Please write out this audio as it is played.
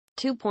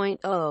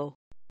2.0.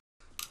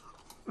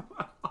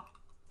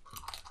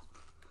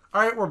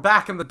 Alright, we're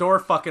back and the door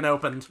fucking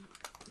opened.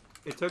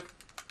 It took,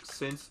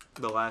 since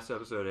the last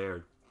episode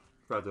aired,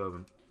 for it to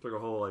open. It took a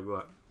whole, like,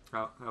 what?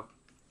 How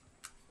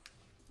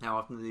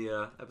often do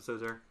the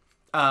episodes air?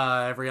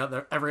 Every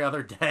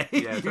other day.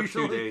 Yeah, it took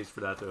usually. 2 days for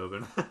that to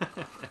open.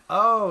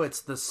 Oh, it's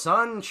the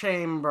sun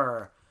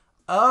chamber.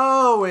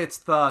 Oh, it's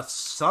the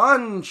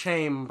sun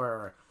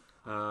chamber.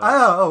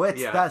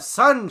 The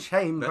sun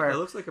chamber. That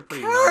looks like a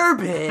pretty...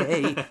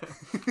 Kirby!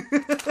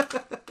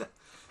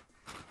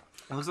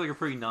 It looks like a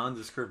pretty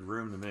nondescript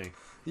room to me.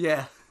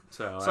 Yeah.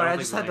 So Sorry, I I don't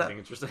just think had there's anything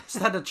interesting. just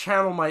had to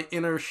channel my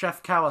inner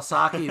Chef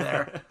Kawasaki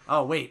there.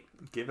 Oh, wait.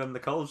 Give him the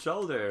cold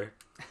shoulder.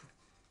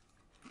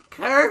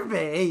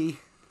 Kirby!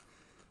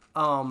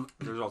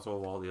 There's also a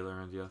wall at the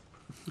other end,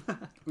 yeah.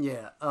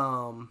 Yeah,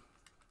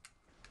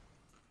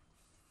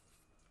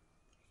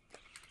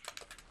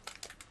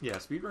 Yeah,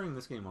 speedrunning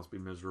this game must be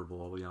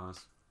miserable, I'll be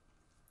honest.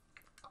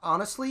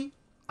 honestly,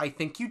 I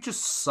think you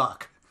just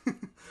suck.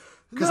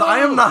 Because I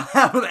am not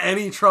having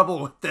any trouble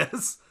with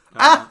this.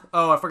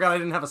 Oh, I forgot I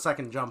didn't have a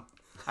second jump.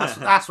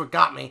 That's what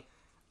got me.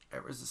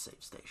 There was a save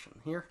station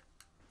here.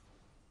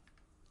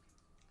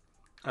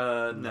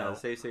 No, No. the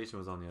save station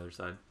was on the other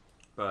side.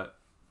 But,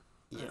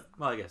 Yeah.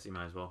 well, I guess you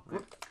might as well.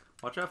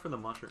 Watch out for the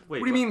mushroom. Wait,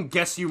 What do you mean,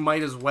 guess you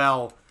might as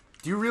well?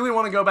 Do you really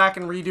want to go back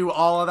and redo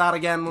all of that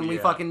again when we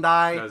Yeah, fucking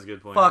die? That was a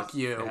good point. Fuck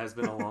you. It has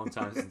been a long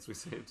time since we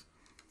saved.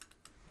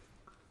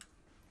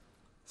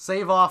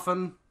 Save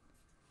often,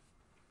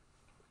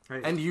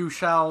 Right. and you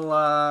shall,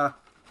 I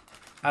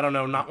don't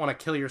know, not want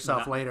to kill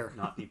yourself later.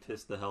 Not be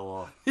pissed the hell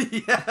off.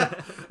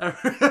 Yeah.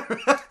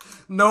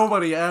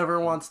 Nobody ever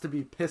wants to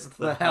be pissed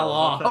the hell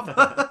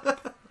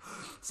off.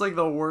 It's like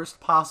the worst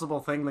possible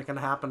thing that can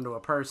happen to a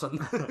person.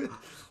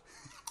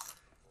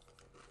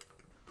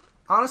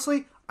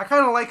 Honestly, I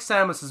kind of like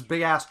Samus's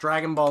big-ass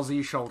Dragon Ball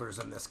Z shoulders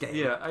in this game.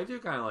 Yeah, I do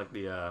kind of like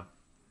the,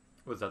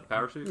 what's that, the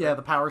power suit? Yeah,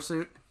 the power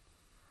suit.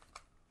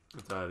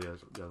 That's the other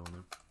one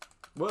there.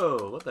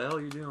 Whoa, what the hell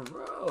are you doing,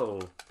 bro?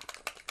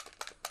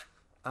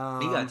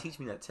 You gotta teach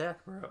me that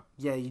tech, bro.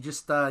 Yeah, you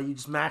just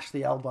mash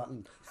the L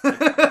button.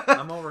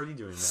 I'm already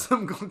doing that.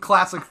 Some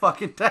classic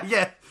fucking tech.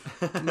 Yeah.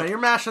 No, you're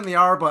mashing the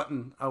R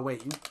button. Oh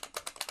wait,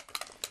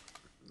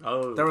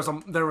 Oh, there was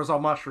a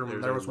mushroom.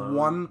 There's There a was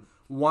lone-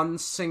 one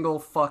single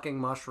fucking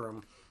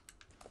mushroom.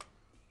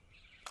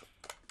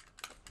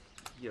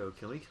 Yo,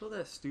 can we kill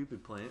that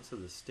stupid plant so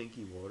the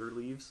stinky water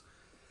leaves?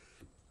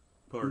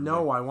 Pardon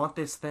No, me. I want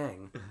this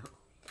thing.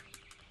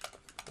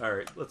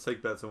 Alright, let's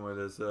take bets on what it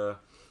is.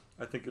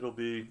 I think it'll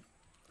be...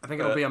 I think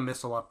it'll be a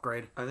missile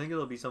upgrade. I think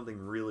it'll be something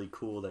really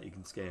cool that you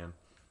can scan.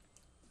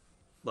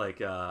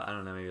 Like, I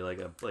don't know, maybe like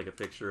a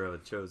picture of a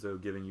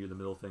Chozo giving you the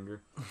middle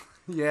finger.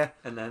 Yeah.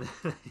 And then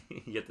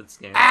you get the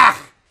scan.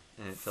 Ah!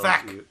 And it tells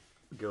Fuck. you,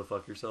 go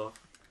fuck yourself.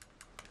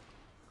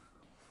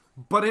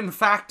 But in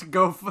fact,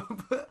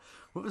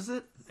 what was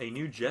it? A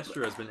new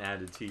gesture has been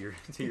added to your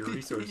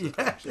resources Yeah.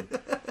 section.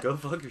 Go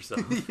fuck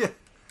yourself. Yeah.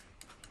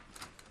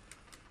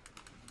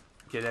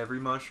 Get every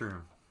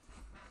mushroom.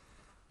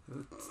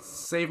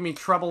 Save me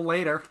trouble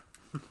later.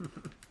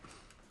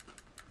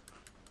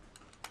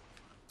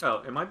 Oh,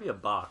 it might be a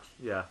box.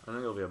 Yeah, I think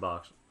it'll be a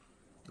box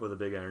with a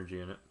big energy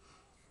in it.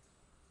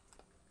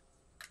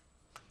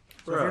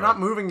 So if you're not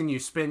moving and you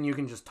spin, you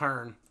can just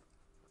turn.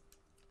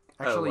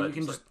 Actually, what? you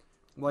can Just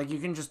just you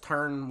can just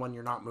turn when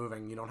you're not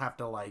moving. You don't have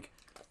to like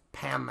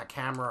pan the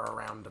camera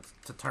around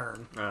to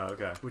turn, Oh,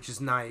 okay. which is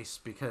nice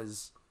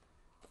because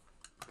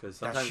Because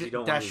sometimes you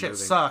don't that want to be shit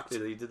moving. sucked.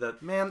 You did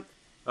that. man,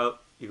 Oh,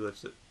 you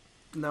glitched it.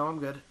 no, I'm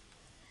good.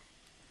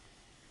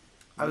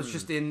 I was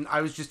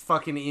just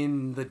fucking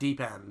in the deep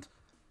end.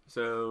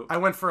 So I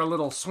went for a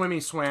little swimmy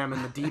swam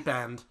in the deep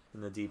end.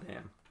 in the deep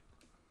end.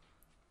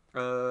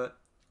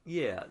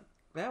 Yeah,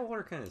 that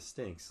water kind of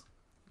stinks.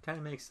 Kind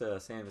of makes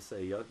Samus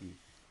say yucky.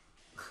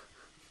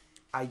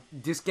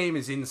 This game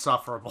is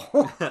insufferable.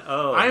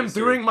 Oh, I am mister.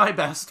 doing my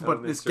best, Oh,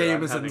 but this mister, game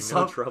I'm is having no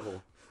insufferable.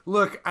 trouble.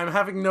 Look, I'm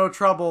having no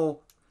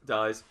trouble,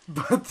 Dies.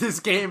 but this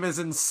game is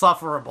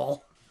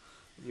insufferable.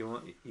 You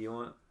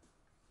want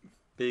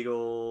big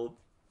old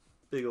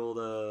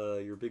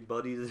your big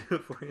buddy to do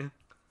it for you?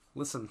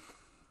 Listen,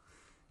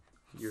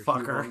 Your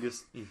fucker.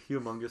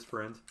 humongous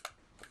friend.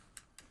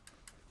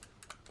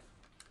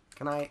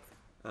 Can I?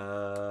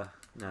 No,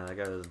 that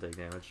guy doesn't take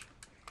damage.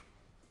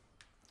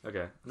 Okay,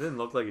 it didn't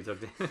look like he took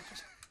damage.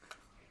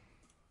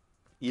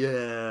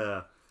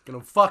 Yeah,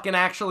 Gonna fucking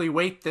actually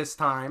wait this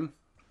time.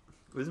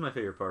 this is my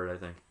favorite part, I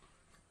think.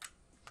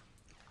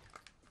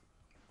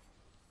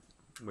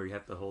 Where you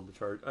have to hold the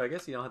charge. Oh, I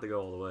guess you don't have to go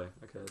all the way.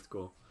 Okay, that's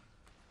cool.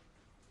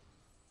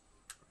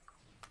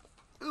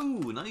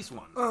 Ooh, nice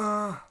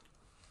one.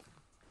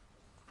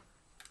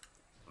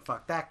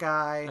 Fuck that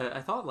guy.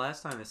 I thought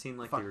last time it seemed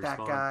like Fuck they that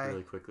respawned guy.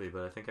 really quickly,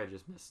 but I think I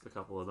just missed a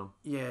couple of them.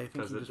 Yeah, I think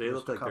Because you just they missed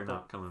look a like they're couple.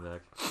 not coming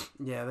back.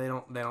 Yeah, they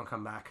don't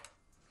come back.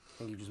 I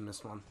think you just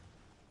missed one.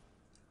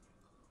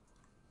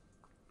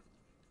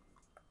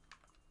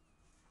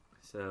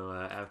 So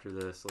after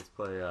this, let's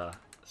play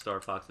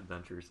Star Fox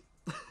Adventures.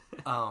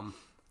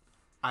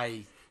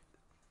 I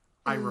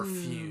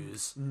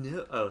refuse.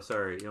 No. Oh,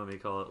 sorry. You want me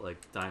to call it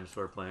like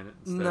Dinosaur Planet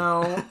instead?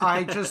 No,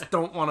 I just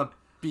don't want to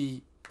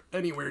be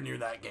anywhere near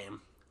that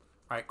game.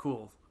 All right,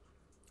 cool.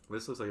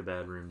 This looks like a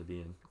bad room to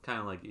be in. Kind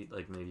of like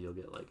maybe you'll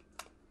get like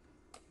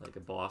a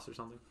boss or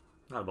something.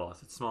 Not a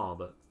boss. It's small,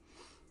 but.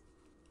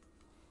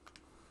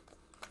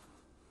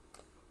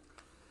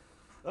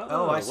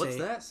 Oh, I see. What's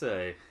that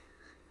say?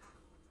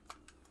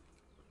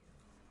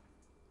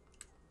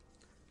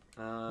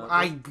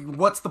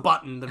 What's the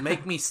button to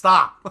make me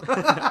stop?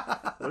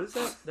 What is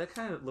that? That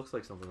kind of looks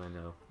like something I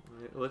know.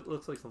 It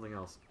looks like something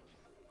else.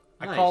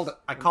 I Nice.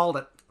 called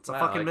it. It's a Wow,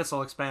 fucking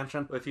missile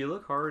expansion. If you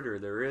look harder,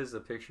 there is a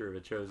picture of a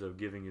Chozo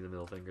giving you the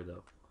middle finger,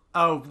 though.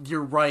 Oh,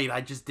 you're right.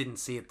 I just didn't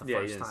see it the Yeah,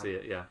 you first didn't time. see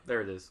it. Yeah,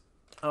 there it is.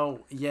 Oh,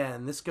 yeah,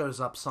 and this goes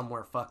up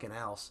somewhere fucking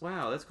else.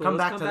 Wow, that's cool. Come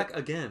Let's back come to back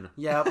again.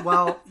 Yeah,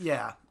 well,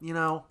 yeah, you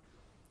know.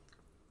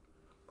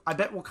 I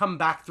bet we'll come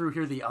back through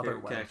here the other Here,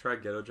 way. can I try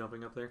ghetto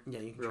jumping up there? Yeah,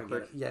 you can real try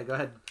quick. ghetto. Yeah, go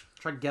ahead.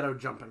 Try ghetto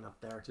jumping up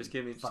there. Just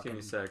give me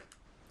a sec.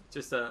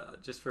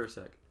 Just for a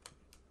sec.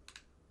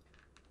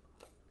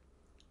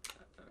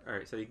 All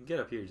right, so you can get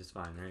up here just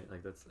fine, right?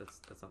 Like that's not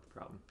the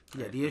problem.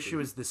 Yeah, Right, the issue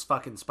is this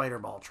fucking spider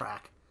ball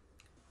track.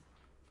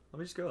 Let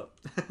me just go up.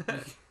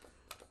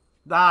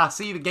 Ah,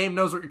 see, the game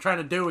knows what you're trying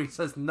to do. He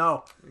says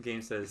no. The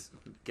game says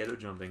ghetto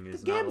jumping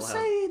is The not game allowed.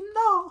 say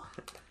no.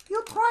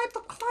 You try to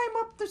climb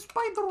up the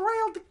spider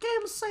rail. The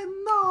game say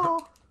no.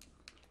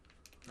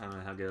 I don't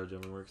know how ghetto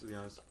jumping works, to be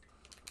honest.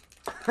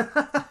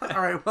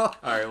 All right, well.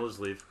 All right, we'll just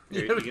leave.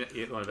 Here,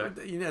 you want it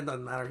back? It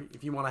doesn't matter.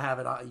 If you want to have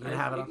it, you can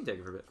have it. You can take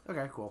it for a bit.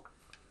 Okay, cool.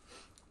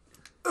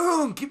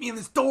 Get me in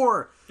this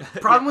door.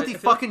 Problem with I these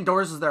feel- fucking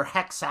doors is they're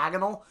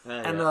hexagonal,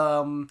 and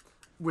yeah.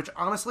 which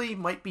honestly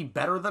might be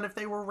better than if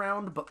they were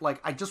round. But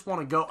like, I just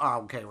want to go.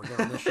 Oh, okay, we're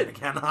doing this shit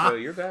again. Huh? Bro,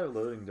 you're bad at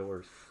loading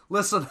doors.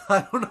 Listen,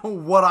 I don't know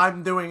what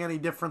I'm doing any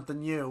different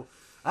than you.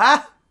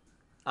 Ah.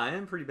 I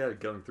am pretty bad at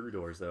going through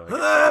doors, though. I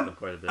get them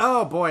quite a bit.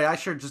 Oh boy, I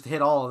sure just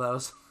hit all of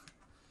those.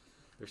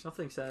 There's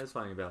something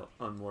satisfying about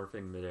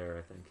unmorphing midair,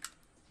 I think.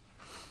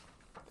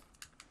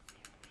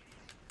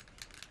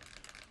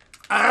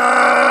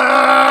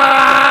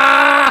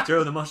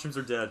 Joe, the mushrooms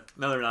are dead.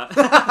 No, they're not.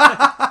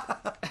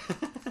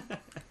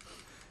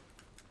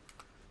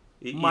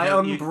 My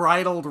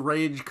unbridled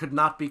rage could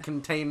not be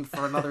contained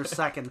for another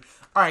second.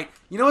 All right,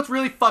 you know what's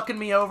really fucking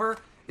me over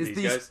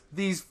is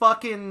these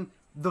fucking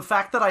the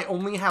fact that I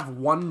only have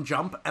one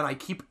jump and I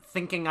keep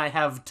thinking I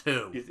have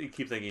two. You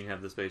keep thinking you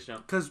have the space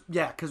jump?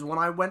 Because when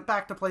I went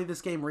back to play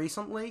this game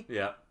recently,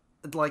 Yeah.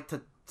 I'd like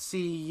to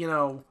see, you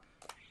know.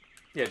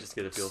 Yeah, just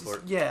get a feel for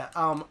it. Yeah,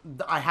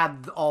 I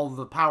had all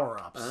the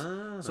power-ups.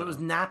 Ah. So it was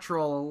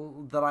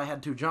natural that I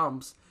had two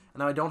jumps, and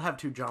now I don't have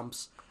two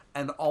jumps,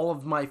 and all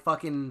of my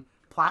fucking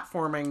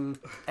platforming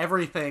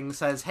everything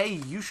says, hey,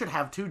 you should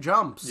have two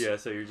jumps. Yeah,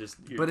 so you're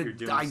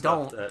doing I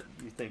stuff don't. that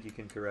you think you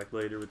can correct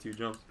later with two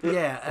jumps.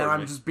 Yeah, and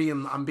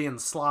Pardon I'm being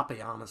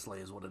sloppy, honestly,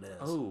 is what it is.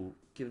 Oh,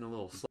 giving a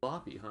little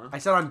sloppy, huh? I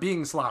said I'm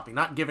being sloppy,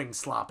 not giving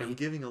sloppy. I'm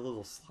giving a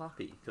little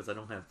sloppy because I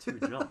don't have two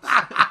jumps.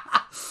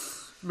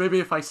 Maybe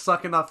if I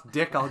suck enough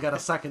dick, I'll get a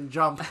second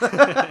jump.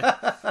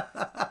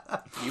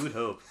 You would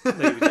hope that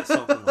you would get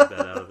something like that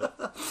out of it.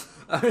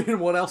 I mean,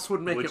 what else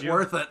would make it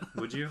worth it?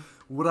 Would you?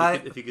 Would I?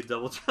 If you could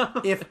double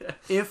jump?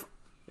 If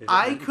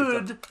I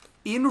could,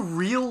 in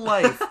real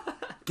life,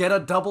 get a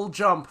double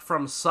jump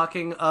from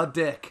sucking a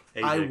dick,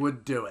 I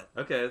would do it.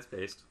 Okay, that's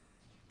based.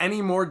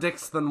 Any more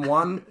dicks than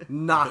one,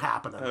 not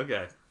happening.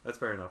 Okay, that's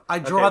fair enough. I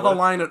draw the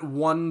line at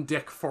one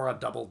dick for a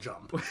double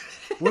jump.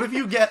 What if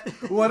you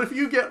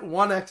get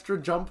one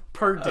extra jump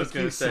per dick? I was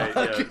gonna say,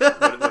 suck?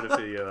 yeah. What if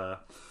you?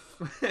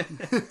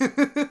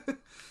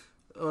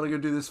 I want to go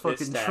do this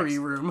fucking tree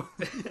room.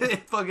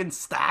 It fucking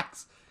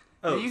stacks.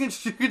 Oh, you can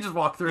just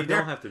walk through you here.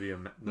 don't have to be a.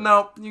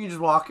 No, you can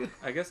just walk.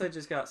 I guess I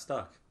just got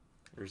stuck,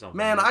 or something.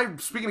 Man,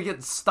 speaking of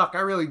getting stuck, I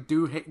really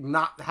do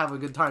not have a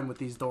good time with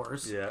these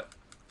doors. Yeah.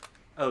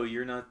 Oh,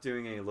 you're not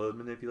doing any load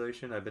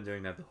manipulation? I've been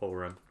doing that the whole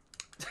run.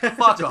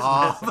 Fuck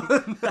off.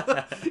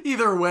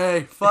 Either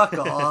way, fuck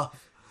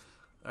off.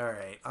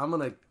 Alright, I'm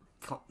gonna...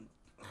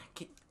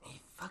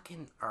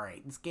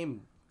 Alright, this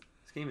game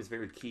is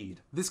very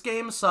keyed. This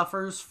game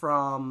suffers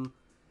from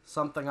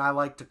something I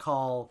like to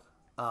call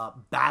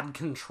bad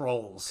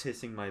controls.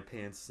 Pissing my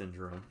pants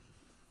syndrome.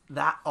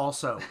 That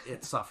also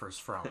it suffers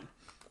from.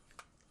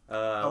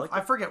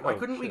 I forget. Why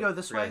couldn't we go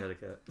this way?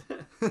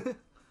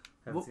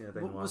 Haven't seen that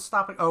thing in a while. Was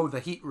stopping? Oh,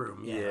 the heat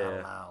room. Yeah,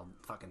 Yeah. I'll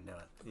fucking do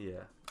it. Yeah.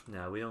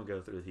 No, we don't go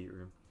through the heat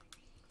room.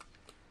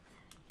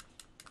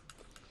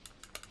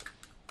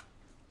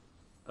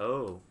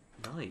 Oh,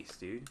 nice,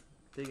 dude.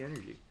 Big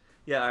energy.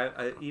 Yeah,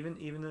 I even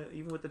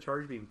with the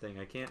charge beam thing,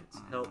 I can't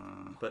help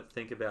but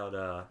think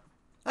about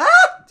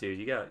dude,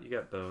 you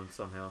got bones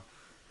somehow.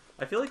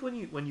 I feel like when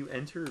you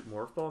enter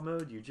morph ball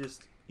mode, you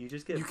just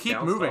get You keep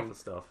bounced moving. off of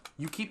stuff.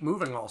 You keep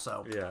moving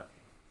also. Yeah.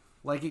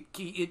 Like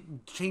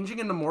it changing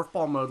into morph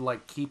ball mode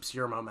like keeps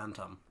your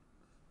momentum.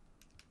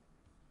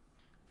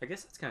 I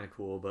guess it's kind of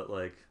cool, but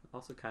like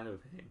also kind of a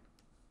pain.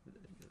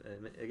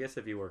 I guess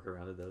if you work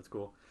around it though, it's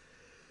cool.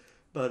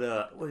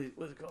 But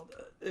what's it called?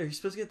 Are you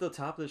supposed to get to the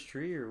top of this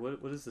tree, or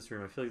what is this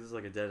room? I feel like this is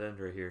like a dead end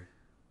right here.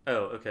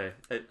 Oh, okay.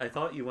 I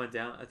thought you went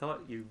down. I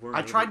thought you weren't.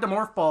 I tried to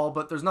morph ball,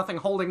 but there's nothing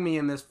holding me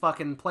in this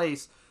fucking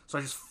place, so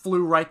I just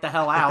flew right the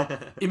hell out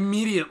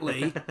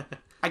immediately.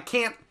 I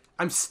can't.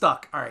 I'm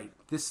stuck. All right,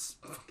 this.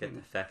 Get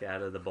the feck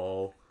out of the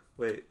ball.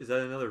 Wait, is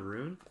that another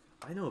rune?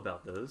 I know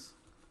about those.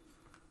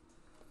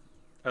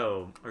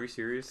 Oh, are you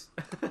serious?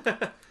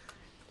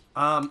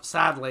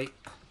 Sadly.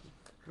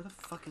 Where the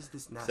fuck is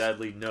this nest?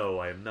 Sadly, no,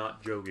 I am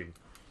not joking.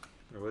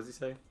 Or what does he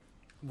say?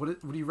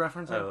 What do you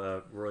reference?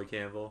 Oh, Roy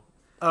Campbell.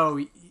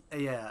 Oh,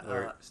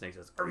 yeah. Snake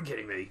says, "Are you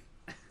kidding me?"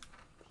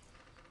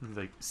 He's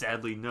like,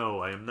 "Sadly, no,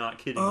 I am not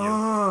kidding you."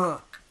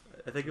 I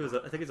think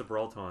it's a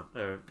brawl taunt.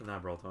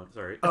 Not brawl taunt.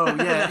 Sorry. Oh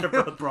yeah,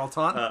 brawl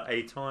taunt.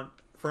 A taunt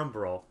from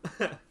brawl.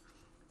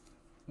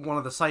 One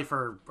of the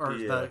cipher or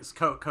the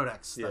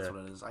codex. That's Yeah.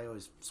 what it is. I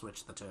always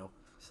switch the two.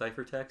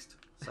 Cipher text.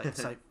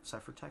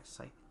 Cipher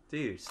text.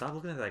 Dude, stop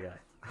looking at that guy.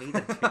 I hate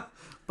that kid.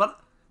 But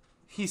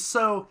he's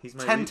so He's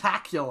my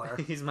tentacular.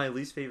 He's my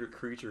least favorite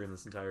creature in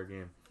this entire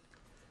game,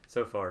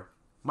 so far.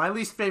 My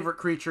least favorite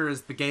creature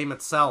is the game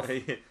itself.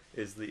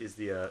 is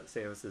the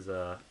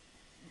Samus's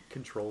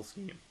control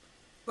scheme.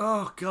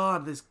 Oh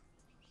god, this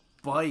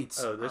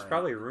bites. Oh, there's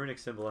probably a runic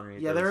symbol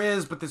underneath. Yeah, those. there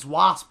is, but this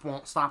wasp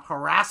won't stop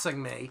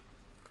harassing me.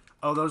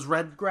 Oh, those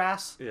red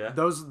grass? Yeah.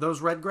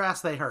 Those red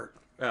grass, they hurt.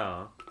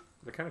 Oh,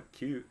 they're kind of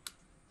cute.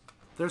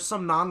 There's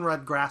some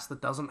non-red grass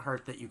that doesn't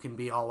hurt that you can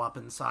be all up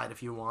inside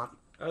if you want.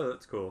 Oh,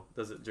 that's cool.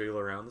 Does it jiggle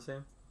around the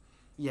same?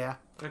 Yeah.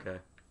 Okay.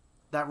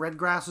 That red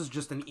grass is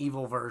just an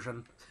evil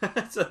version.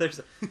 So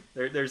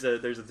there's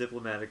a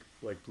diplomatic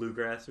like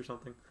bluegrass or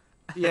something.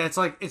 Yeah, it's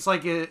like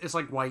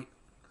white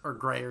or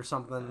gray or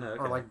something, Okay.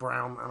 or like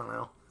brown. I don't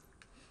know.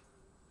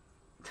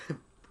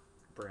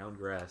 Brown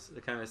grass.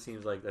 It kind of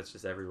seems like that's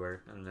just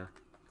everywhere. I don't know.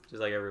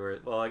 Just like everywhere.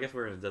 Well, I guess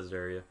we're in a desert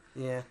area.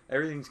 Yeah.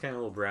 Everything's kind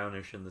of a little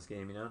brownish in this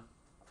game, you know?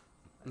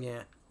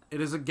 Yeah. It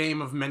is a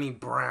game of many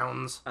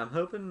browns. I'm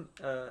hoping.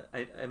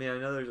 I mean, I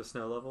know there's a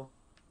snow level.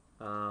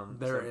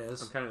 There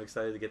is. I'm kind of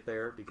excited to get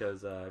there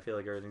because I feel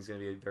like everything's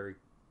going to be very,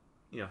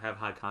 have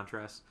high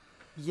contrast.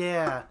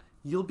 Yeah.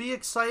 You'll be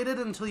excited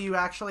until you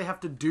actually have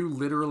to do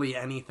literally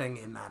anything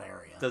in that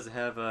area. Does it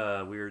have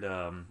a weird,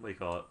 what do you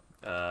call it?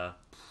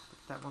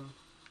 That one?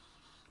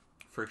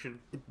 Friction?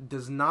 It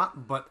does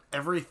not, but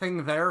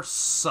everything there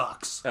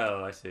sucks.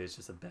 Oh, I see. It's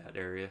just a bad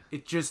area.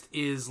 It just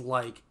is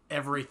like,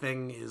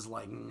 everything is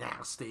like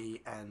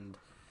nasty, and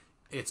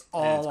it's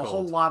all a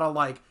whole lot of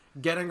like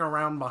getting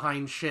around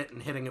behind shit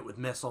and hitting it with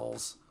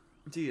missiles.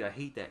 Dude, I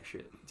hate that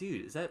shit.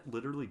 Dude, is that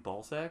literally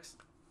ball sacks?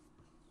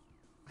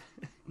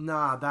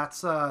 Nah,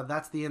 that's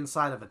the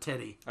inside of a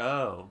titty.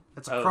 Oh.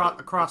 It's a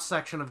cross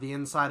section of the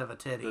inside of a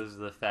titty. Those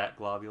are the fat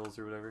globules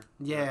or whatever?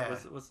 Yeah.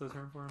 What's the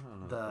term for them? I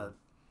don't know.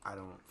 I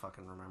don't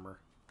fucking remember.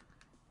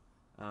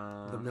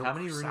 The milk how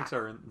many runics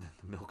are in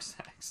the milk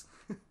sacks?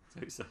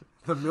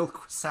 The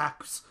milk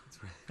sacks.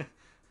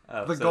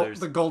 Oh,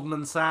 the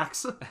Goldman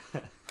Sachs.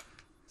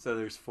 So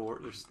there's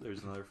 4.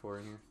 There's another 4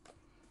 in here.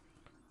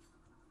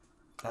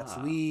 That's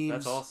leaves.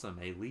 That's awesome.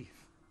 A leaf.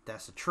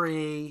 That's a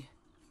tree.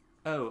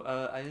 Oh,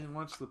 I didn't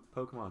watch the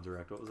Pokemon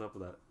Direct. What was up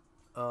with that?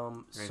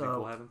 Anything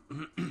cool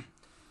happen?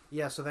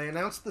 Yeah, so they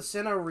announced the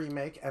Sinnoh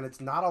remake, and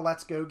it's not a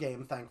Let's Go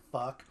game, thank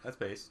fuck. That's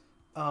base.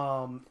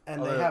 And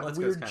they have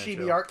weird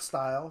chibi art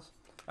styles.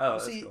 Oh,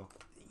 that's cool.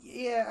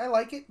 Yeah, I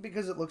like it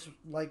because it looks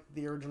like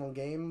the original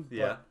game. But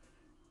yeah.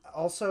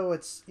 Also,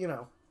 it's,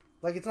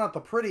 like, it's not the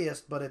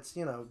prettiest, but it's,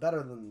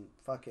 better than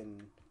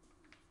fucking...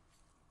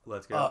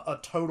 Let's Go. A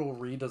total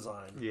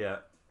redesign. Yeah.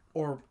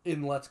 Or,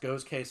 in Let's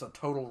Go's case, a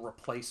total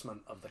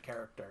replacement of the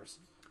characters.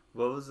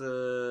 What was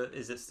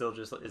is it still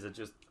just, is it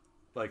just,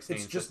 like, same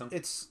system?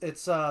 It's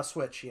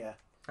Switch, yeah.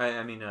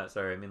 I mean,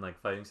 sorry, I mean, like,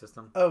 fighting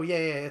system? Oh, yeah,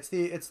 it's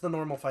the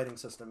normal fighting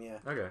system, yeah.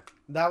 Okay.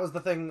 That was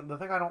the thing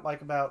I don't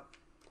like about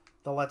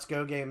the Let's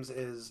Go games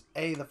is,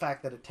 A, the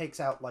fact that it takes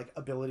out, like,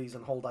 abilities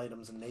and hold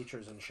items and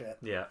natures and shit.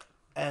 Yeah.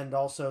 And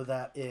also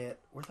that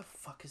where the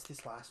fuck is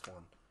this last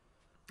one?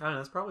 I don't know,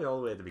 it's probably all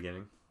the way at the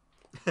beginning.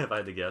 If I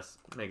had to guess.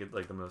 Make it,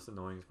 like, the most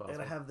annoying as possible.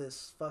 And I have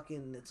this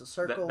fucking, it's a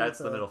circle. That's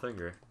the middle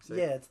finger. See?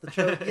 Yeah, it's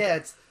the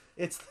yeah,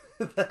 it's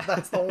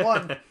that's the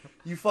one.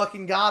 You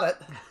fucking got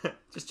it.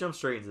 Just jump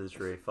straight into the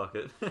tree. Fuck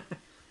it.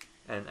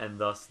 and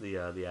thus the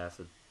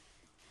acid.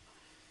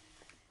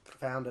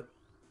 Found it.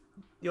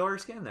 You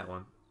already scanned that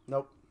one.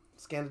 Nope.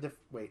 Scanned a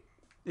wait.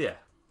 Yeah.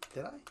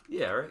 Did I?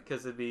 Yeah, right?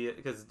 Because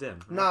it's dim.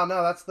 No, Right?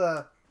 that's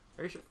the...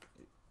 Are you sure?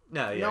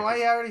 No, yeah. No,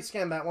 I already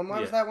scanned that one. Why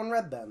was that one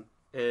red then?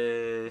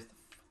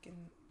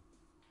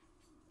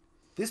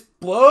 This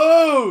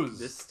blows!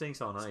 This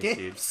stinks on ice, this game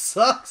dude.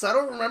 Sucks. I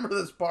don't remember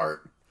this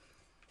part.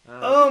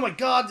 Oh my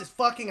god, this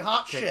fucking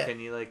hot shit. Can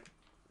you like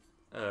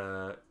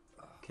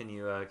can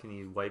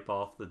you wipe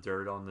off the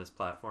dirt on this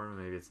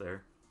platform? Maybe it's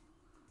there.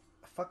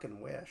 I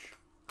fucking wish.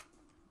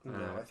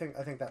 No, I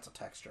think that's a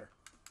texture.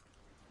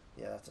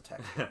 Yeah, that's a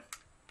texture.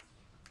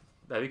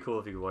 That'd be cool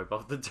if you could wipe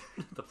off the dirt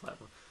on the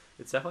platform.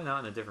 It's definitely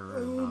not in a different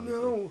room.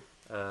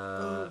 Oh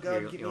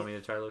You want me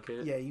to try to locate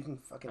it? Yeah, you can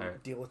fucking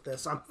right. deal with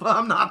this.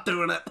 I'm not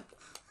doing it.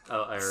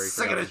 Oh, I already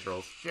Sick forgot of this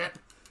rolls. shit.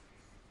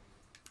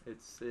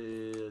 It's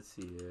let's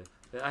see.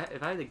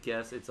 If I had to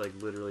guess, it's like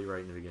literally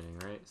right in the beginning,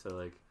 right? So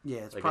like,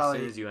 yeah, it's like probably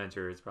as soon as you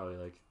enter, it's probably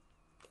like,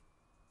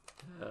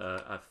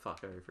 fuck,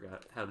 I already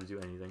forgot how to do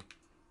anything.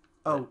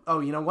 Oh,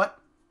 you know what?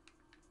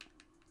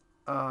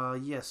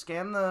 Yeah,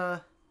 scan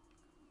the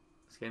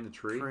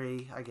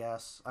tree. I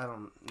guess. I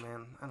don't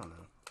know.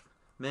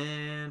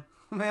 Man,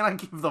 I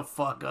give the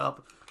fuck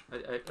up.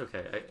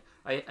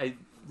 I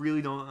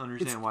really don't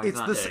understand why it's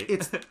not A.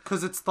 It's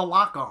because it's the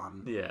lock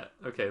on. Yeah.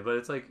 Okay, but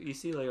it's like you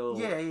see like a little.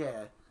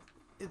 Yeah.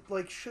 It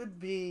like should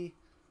be.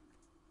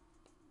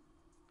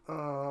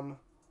 Why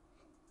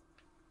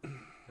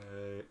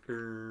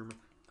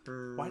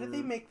did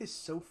they make this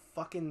so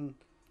fucking?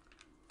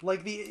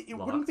 Like it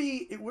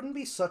wouldn't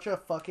be such a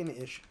fucking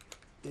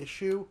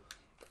issue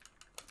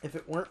if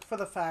it weren't for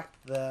the fact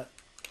that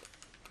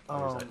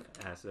there's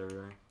acid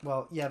everywhere.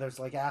 Well, yeah, there's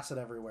like acid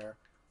everywhere,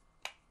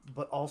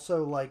 but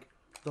also like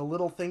the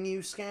little thing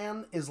you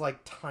scan is like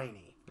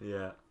tiny.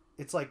 Yeah.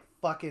 It's like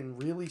fucking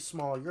really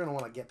small. You're gonna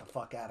want to get the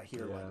fuck out of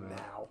here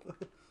now.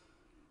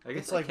 I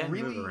guess it's like can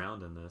really move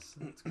around in this.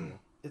 It's cool.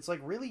 It's like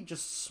really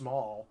just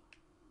small.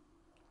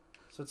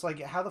 So it's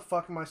like, how the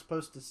fuck am I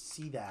supposed to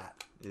see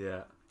that?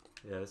 Yeah.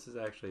 Yeah, this is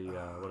actually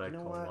what I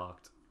call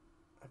locked.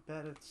 I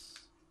bet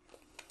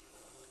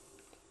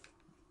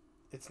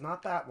it's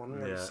not that one. We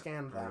already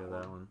scanned that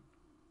one.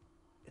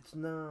 It's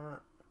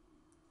not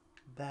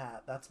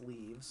that. That's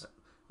leaves.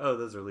 Oh,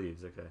 those are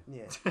leaves. Okay.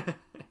 Yeah.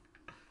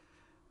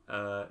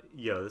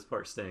 Yo, this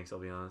part stinks. I'll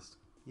be honest.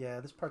 Yeah,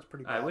 this part's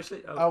pretty bad. I wish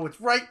they. Oh,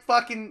 it's right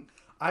fucking.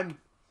 It's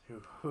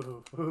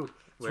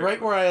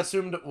right where I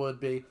assumed it would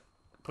be.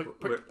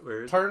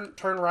 Where is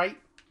turn right.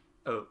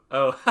 Oh.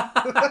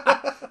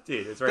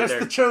 Dude, it's right there.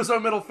 There's the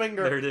Chozo middle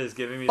finger. There it is,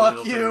 giving me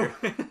Fuck the middle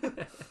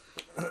finger.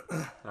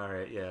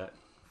 Alright, yeah.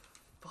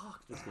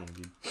 Fuck this game,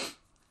 dude.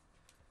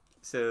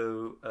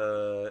 So,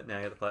 now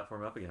I got the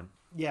platform up again.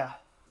 Yeah.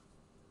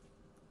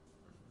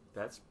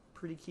 That's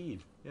pretty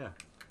keyed, yeah.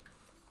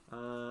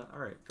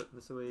 Alright, put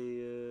this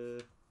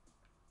away,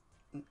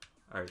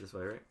 Alright, this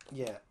way, right?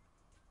 Yeah.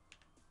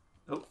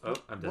 Oh,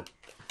 I'm dead.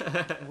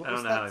 What I don't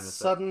was know how I that missed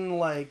sudden,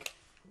 like,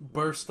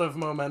 burst of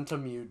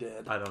momentum you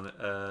did? I don't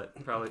know.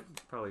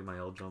 Probably my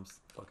L jumps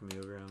fucking me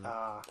over.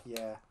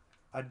 Yeah.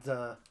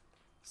 I'd,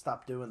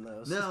 stop doing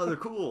those. No, they're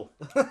cool.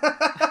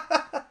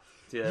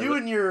 Yeah, you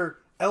and your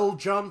L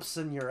jumps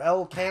and your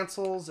L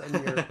cancels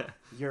and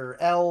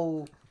your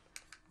L...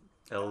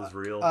 L is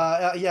real.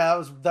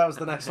 Yeah, that was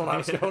the next one I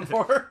was going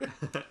for.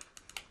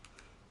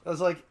 I was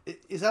like,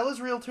 is L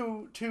is real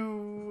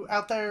too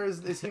out there?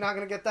 Is he not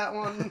going to get that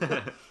one?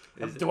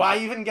 Do I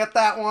even get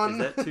that one?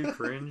 Is that too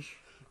cringe?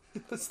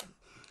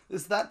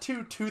 Is that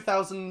too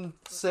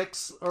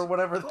 2006 or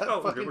whatever that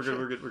fucking we're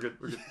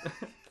good.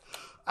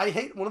 I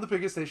hate, one of the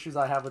biggest issues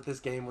I have with this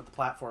game with the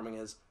platforming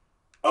is,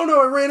 oh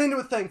no, I ran into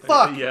a thing.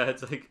 Fuck. Yeah,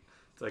 it's like,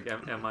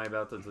 am I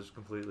about to just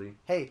completely?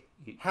 Hey,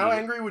 how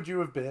angry would you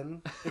have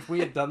been if we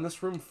had done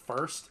this room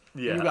first?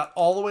 Yeah. And you got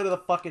all the way to the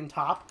fucking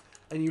top,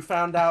 and you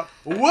found out,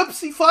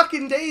 whoopsie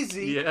fucking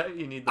daisy. Yeah,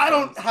 you need. I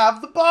don't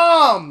have the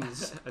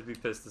bombs. I'd be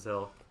pissed as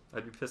hell.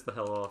 I'd be pissed the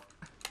hell off.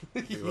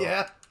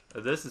 Yeah.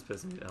 This is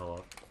pissing me the hell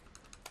off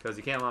because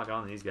you can't lock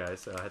on these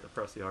guys, so I had to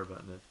press the R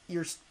button.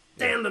 You're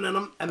standing in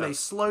them, and they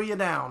slow you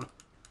down.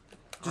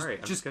 All right,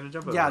 I'm just gonna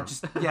jump over.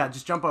 Just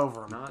jump over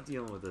them. Not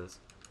dealing with this.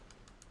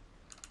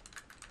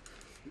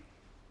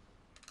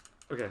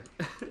 Okay.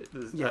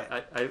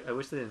 I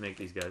wish they didn't make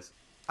these guys.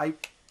 I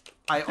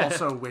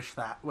also wish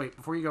that. Wait,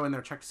 before you go in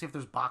there, check to see if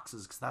there's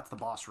boxes, because that's the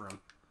boss room.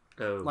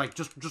 Oh. Like,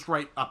 just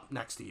right up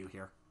next to you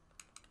here.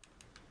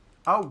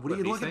 Oh, what do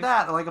you look things?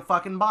 at that? Like a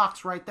fucking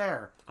box right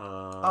there.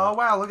 Oh,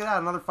 wow, look at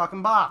that. Another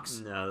fucking box.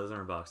 No, those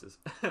aren't boxes.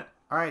 All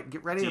right,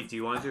 get ready. Do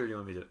you want to do it or do you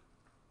want me to do it?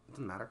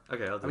 Doesn't matter.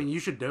 Okay, I'll do it. I mean, you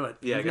should do it.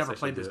 Yeah, You've never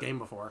played this game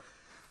before.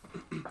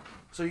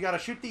 So you gotta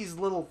shoot these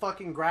little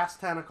fucking grass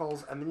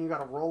tentacles, and then you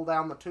gotta roll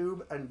down the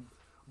tube and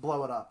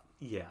blow it up.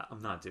 Yeah,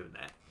 I'm not doing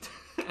that.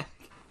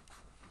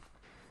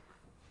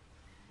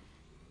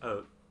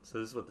 Oh, so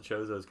this is what the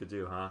Chozos could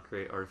do, huh?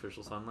 Create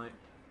artificial sunlight?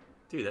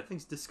 Dude, that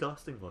thing's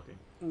disgusting looking.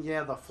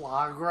 Yeah, the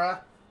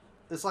Flagra.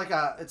 It's like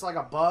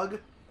a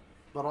bug,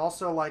 but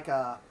also like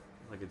a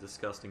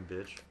disgusting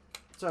bitch.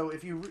 So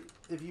if you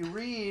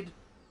read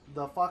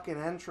the fucking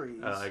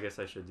entries. I guess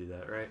I should do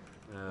that, right?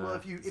 Well,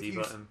 if you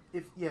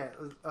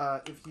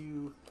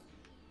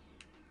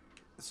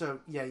So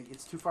yeah,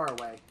 it's too far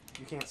away.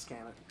 You can't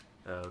scan it.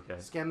 Oh, okay.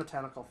 Scan the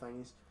tentacle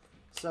thingies.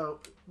 So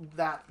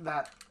that.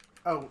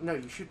 Oh no,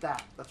 you shoot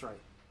that. That's right.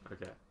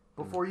 Okay.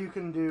 Before you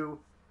can do.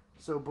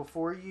 So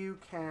before you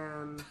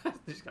can.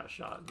 He just got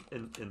shot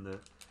in the.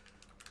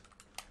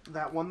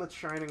 That one that's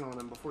shining on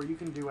him. Before you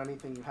can do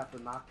anything, you have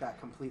to knock that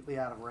completely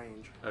out of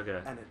range.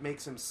 Okay. And it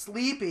makes him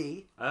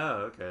sleepy.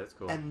 Oh, okay, that's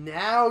cool. And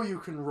now you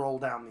can roll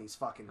down these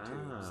fucking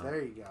tubes. Oh,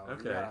 there you go.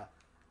 Okay. You gotta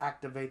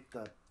activate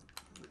the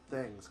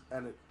things,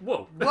 and it.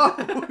 Whoa! Whoa!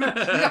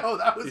 Yo,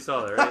 that was. You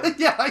saw that, right?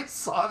 Yeah, I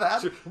saw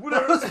that.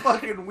 That was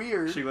fucking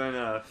weird. She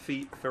went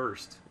feet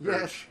first.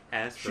 Yeah,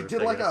 ass she first.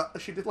 did like a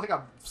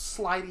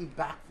slidey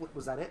backflip.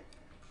 Was that it?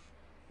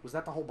 Was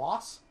that the whole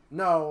boss?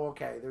 No.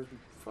 Okay.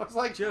 I was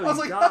like, Joe,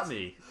 you got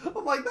me.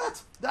 I'm like,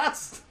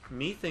 that's.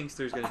 Me thinks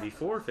there's gonna be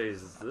 4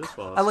 phases to this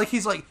boss. I like he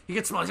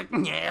gets small. He's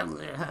like, yeah,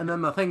 and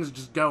then the things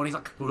just go, and he's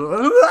like,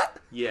 what?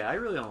 Yeah, I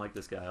really don't like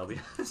this guy. I'll be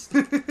honest.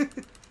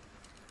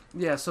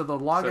 Yeah. So the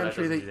log So that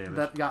entry doesn't do damage.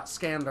 that got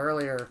scanned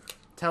earlier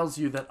tells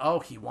you that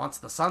he wants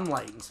the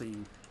sunlight, and so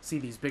you see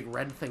these big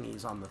red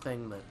thingies on the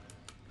thing that.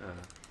 Oh.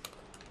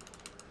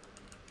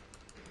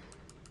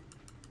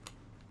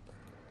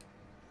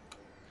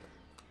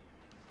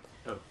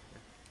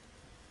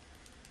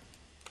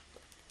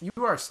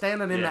 You are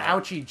standing in the Yeah.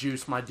 ouchie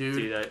juice, my dude.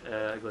 Dude,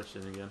 I glitched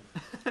in again.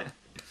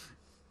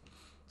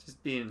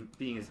 Just being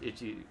as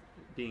itchy,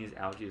 being as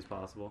ouchy as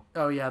possible.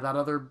 Oh yeah, that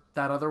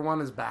other one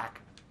is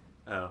back.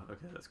 Oh,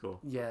 okay, that's cool.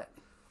 Yeah.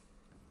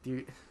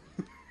 Do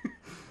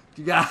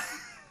you got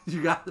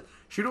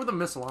shoot it with a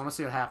missile. I want to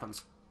see what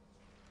happens.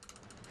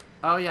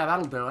 Oh yeah,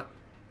 that'll do it.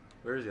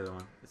 Where is the other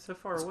one? It's so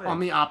far away.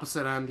 On the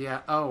opposite end, yeah.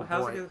 Oh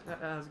How's boy.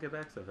 how's it get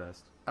back so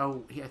fast?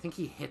 Oh, I think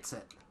he hits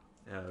it.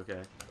 Yeah,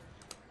 okay.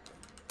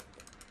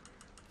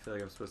 I feel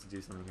like I'm supposed to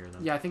do something here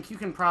then. Yeah, I think you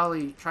can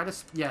probably try to.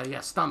 Yeah,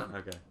 stun him.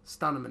 Okay.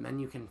 Stun him, and then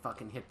you can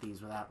fucking hit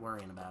these without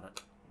worrying about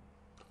it.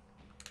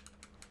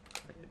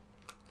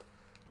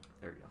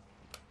 There we go.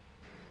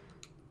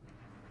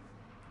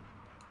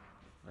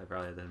 I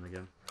probably had to hit him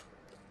again.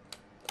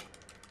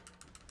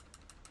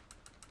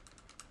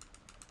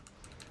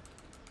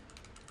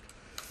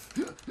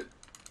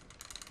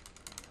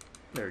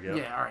 There we go.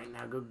 Yeah, alright,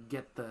 now go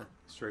get the...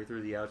 Straight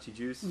through the ouchie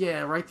juice?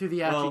 Yeah, right through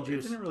the ouchie well,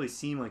 juice. It didn't really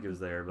seem like it was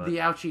there, but... The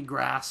ouchie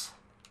grass.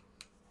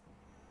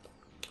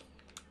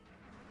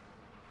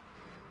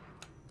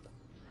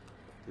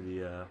 Did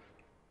he,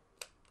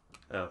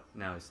 Oh,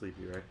 now he's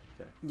sleepy, right?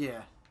 Okay.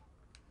 Yeah.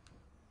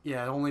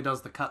 Yeah, it only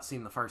does the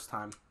cutscene the first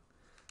time.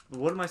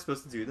 What am I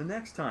supposed to do the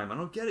next time? I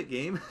don't get it,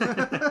 game.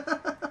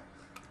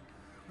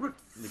 What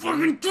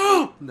fucking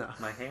do? No.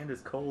 My hand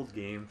is cold,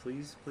 game.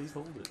 Please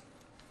hold it.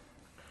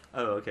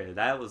 Oh, okay.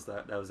 That was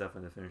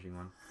definitely the finishing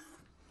one.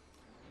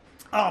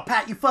 Oh,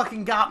 Pat, you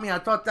fucking got me. I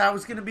thought that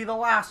was gonna be the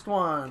last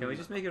one. Can we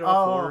just make it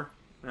all 4?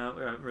 No,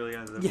 we're not really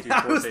gonna do 4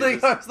 I was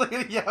phases.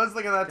 thinking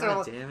that too.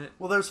 God damn it.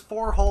 Well, there's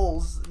 4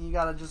 holes. You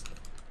gotta just.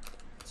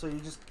 So you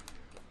just.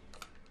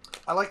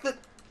 I like that.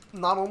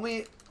 Not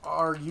only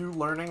are you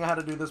learning how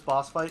to do this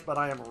boss fight, but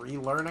I am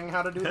relearning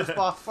how to do this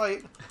boss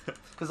fight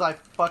because I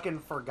fucking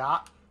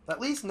forgot. At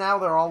least now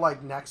they're all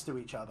like next to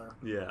each other.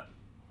 Yeah.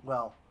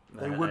 Well,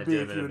 they I would be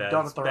did if them in you a had bad-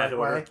 done it the bad right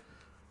order.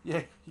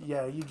 way.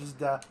 Yeah. You just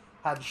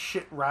had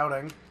shit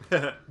routing.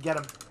 Get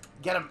him.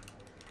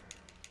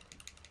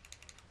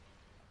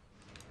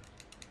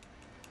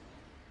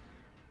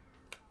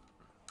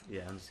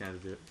 Yeah, I'm just gonna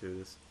do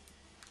this.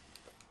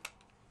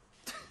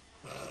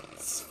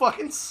 This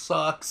fucking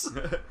sucks.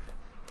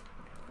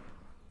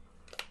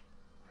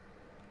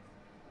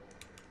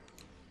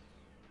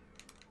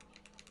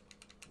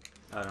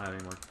 I don't have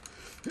any more.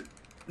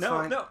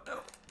 Fine. No.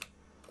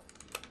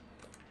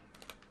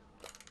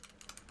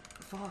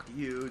 Fuck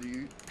you,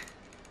 dude.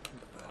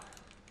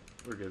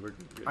 We're good.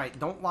 Alright,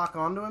 don't lock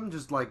onto him,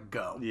 just like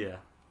go. Yeah.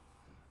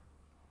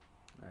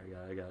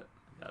 I got it.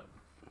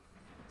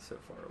 So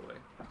far away.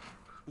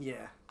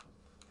 Yeah.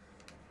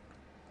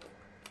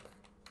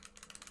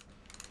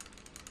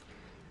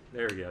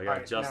 There we go. I got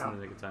Alright, just now. in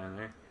the nick of time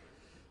there.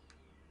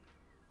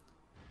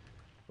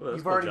 Well,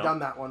 You've already done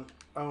that one.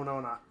 Oh, no,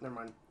 not. Never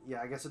mind.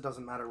 Yeah, I guess it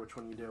doesn't matter which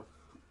one you do.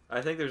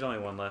 I think there's only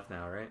one left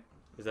now, right?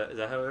 Is that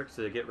how it works?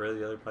 To get rid of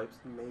the other pipes?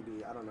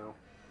 Maybe. I don't know.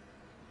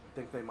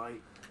 Think they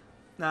might.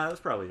 Nah, that's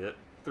probably it.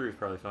 3 is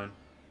probably fine.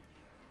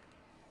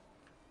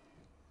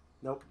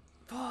 Nope.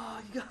 Oh,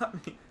 you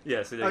got me.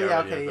 Yeah, so they Oh, got yeah, rid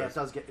of the okay, other yeah, pipes.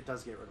 it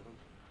does get rid of them.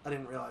 I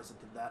didn't realize it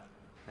did that.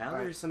 Now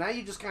Alright, there's... so now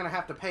you just kind of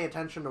have to pay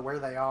attention to where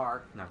they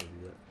are. Not gonna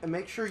do that. And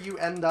make sure you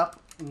end up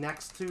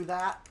next to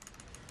that.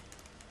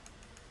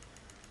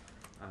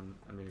 I'm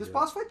gonna This go.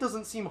 boss fight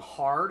doesn't seem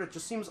hard, it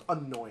just seems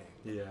annoying.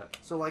 Yeah.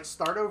 So, like,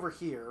 start over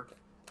here,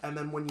 and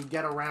then when you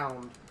get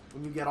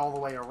all the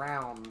way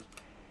around,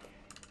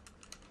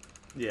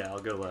 Yeah, I'll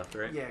go left,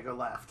 right? yeah, go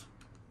left.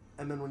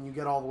 And then when you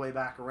get all the way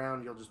back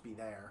around, you'll just be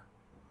there.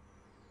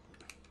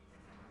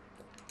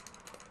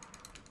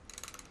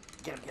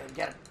 Get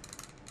him.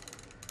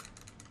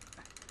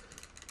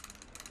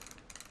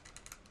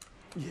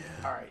 Yeah.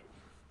 Alright.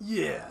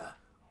 Yeah.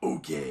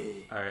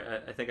 Okay.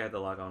 Alright, I think I had to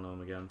lock onto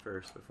him again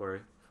first before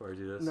I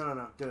do this.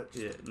 No. Do it.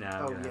 Yeah, Just, nah,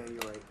 I'm oh, gonna yeah,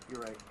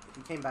 you're right.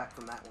 You came back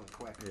from that one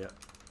quick. Yeah.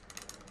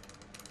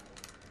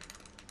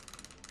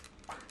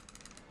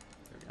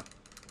 There we go.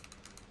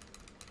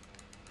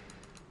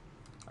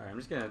 Alright, I'm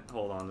just gonna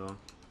hold on to him.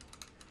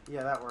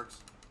 Yeah, that works.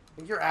 I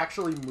think you're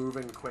actually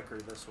moving quicker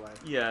this way.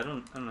 Yeah, I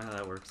don't know how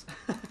that works.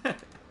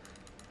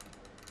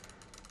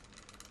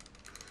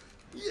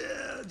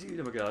 Yeah, dude,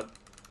 oh my god.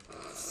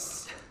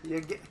 Yeah,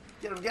 get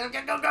him,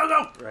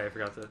 go! Right, I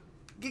forgot to...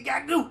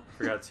 Gigagoo!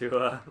 Forgot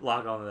to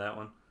lock onto that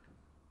one.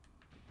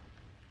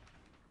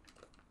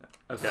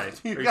 Okay,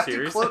 You are you got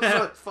serious? too close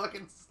so it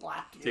fucking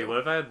slapped you. Dude, what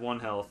if I had 1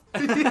 health?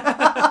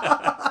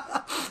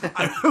 That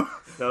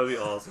would be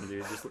awesome,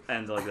 dude. Just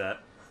end like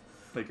that.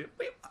 Like,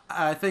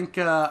 I think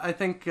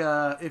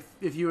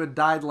if you had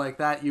died like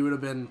that, you would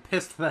have been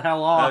pissed the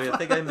hell off. I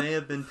think I may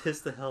have been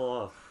pissed the hell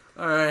off.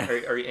 All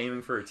right. Are you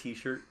aiming for a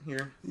T-shirt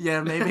here?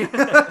 Yeah, maybe.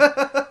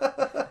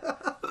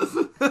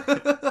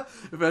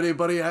 If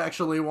anybody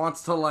actually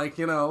wants to, like,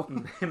 you know,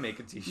 Make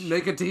a T-shirt.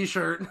 make a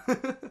T-shirt.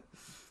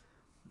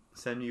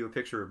 Send you a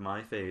picture of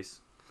my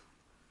face,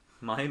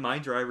 my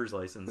driver's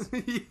license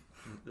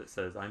that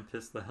says I'm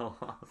pissed the hell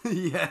off.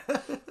 Yeah.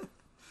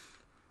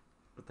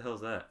 What the hell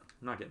is that?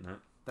 I'm not getting that.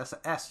 That's an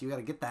S. You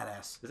gotta get that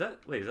S. Is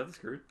that the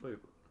skirt? Wait.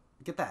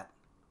 Get that.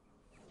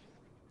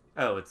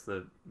 Oh, it's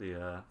the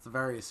It's a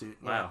Varia suit.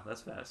 Yeah. Wow,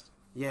 that's fast.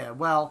 Yeah,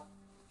 well,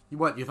 you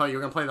thought you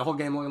were gonna play the whole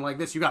game looking like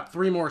this? You got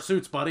 3 more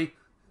suits, buddy.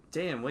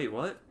 Damn, wait,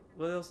 what?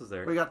 What else is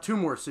there? We got 2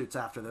 more suits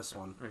after this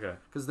one. Okay.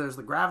 Because there's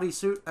the gravity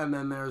suit, and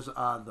then there's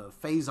the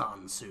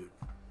Phazon suit.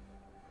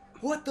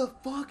 What the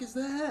fuck is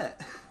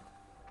that?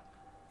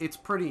 It's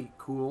pretty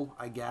cool,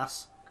 I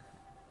guess.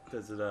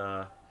 Does it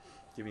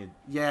give me?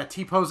 Yeah,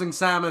 T-posing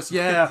Samus.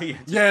 Yeah,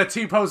 yeah,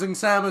 T-posing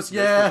Samus.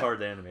 Yeah. It's Yeah. hard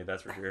to animate,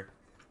 that's for sure.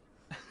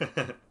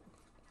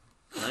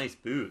 Nice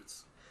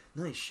boots.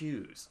 Nice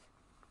shoes.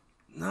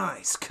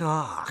 Nice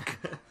cock.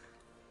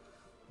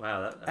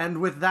 Wow.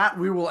 And with that,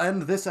 we will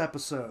end this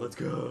episode. Let's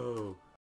go.